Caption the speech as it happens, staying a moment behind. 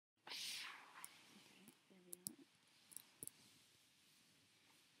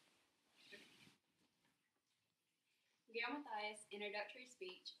Gayle Mathias, Introductory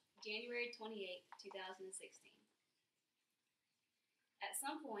Speech, January 28, 2016. At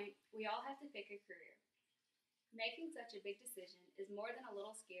some point, we all have to pick a career. Making such a big decision is more than a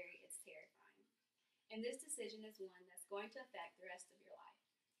little scary, it's terrifying. And this decision is one that's going to affect the rest of your life.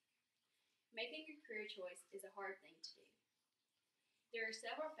 Making a career choice is a hard thing to do. There are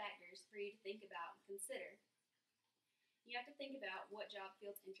several factors for you to think about and consider. You have to think about what job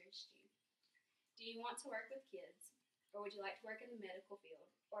fields interest you. Do you want to work with kids? Or would you like to work in the medical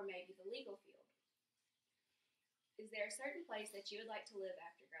field, or maybe the legal field? Is there a certain place that you would like to live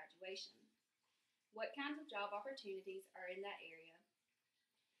after graduation? What kinds of job opportunities are in that area?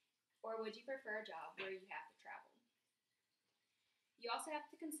 Or would you prefer a job where you have to travel? You also have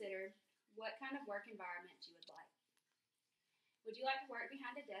to consider what kind of work environment you would like. Would you like to work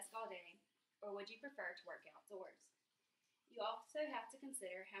behind a desk all day, or would you prefer to work outdoors? You also have to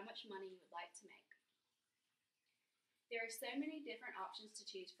consider how much money you would like to make. There are so many different options to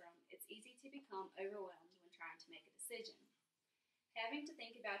choose from, it's easy to become overwhelmed when trying to make a decision. Having to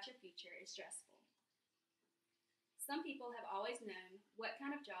think about your future is stressful. Some people have always known what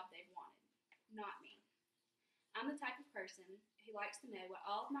kind of job they've wanted. Not me. I'm the type of person who likes to know what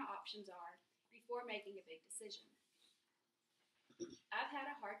all of my options are before making a big decision. I've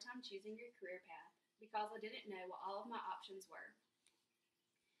had a hard time choosing a career path because I didn't know what all of my options were.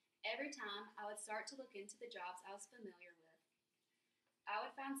 Every time I would start to look into the jobs I was familiar with, I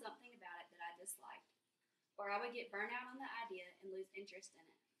would find something about it that I disliked, or I would get burnt out on the idea and lose interest in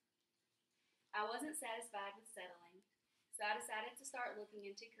it. I wasn't satisfied with settling, so I decided to start looking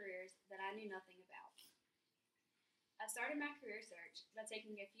into careers that I knew nothing about. I started my career search by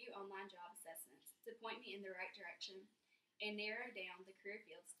taking a few online job assessments to point me in the right direction and narrow down the career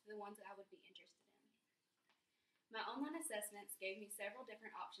fields to the ones that I would be interested in. My online assessments gave me several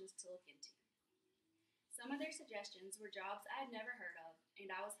different options to look into. Some of their suggestions were jobs I had never heard of, and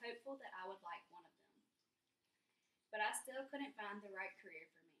I was hopeful that I would like one of them. But I still couldn't find the right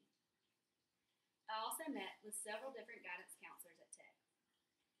career for me. I also met with several different guidance counselors at Tech,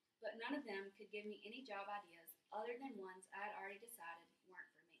 but none of them could give me any job ideas other than ones I had already decided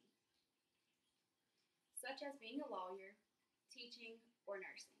weren't for me, such as being a lawyer, teaching, or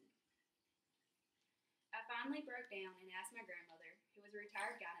nursing. I finally broke down and asked my grandmother, who was a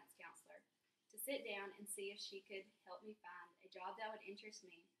retired guidance counselor, to sit down and see if she could help me find a job that would interest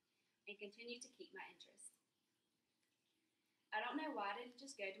me and continue to keep my interest. I don't know why I didn't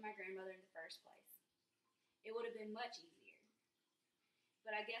just go to my grandmother in the first place. It would have been much easier.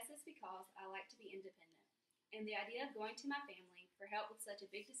 But I guess it's because I like to be independent, and the idea of going to my family for help with such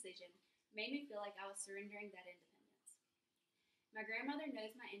a big decision made me feel like I was surrendering that independence. My grandmother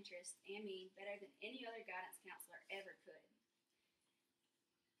knows my interests and me better than any other guidance counselor ever could.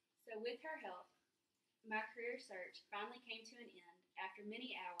 So with her help, my career search finally came to an end after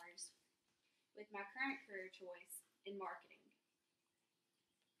many hours with my current career choice in marketing.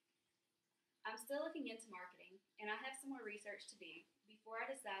 I'm still looking into marketing, and I have some more research to do before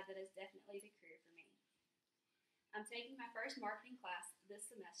I decide that it's definitely the career for me. I'm taking my first marketing class this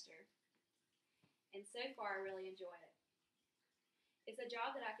semester, and so far I really enjoy it. It's a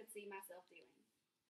job that I could see myself doing.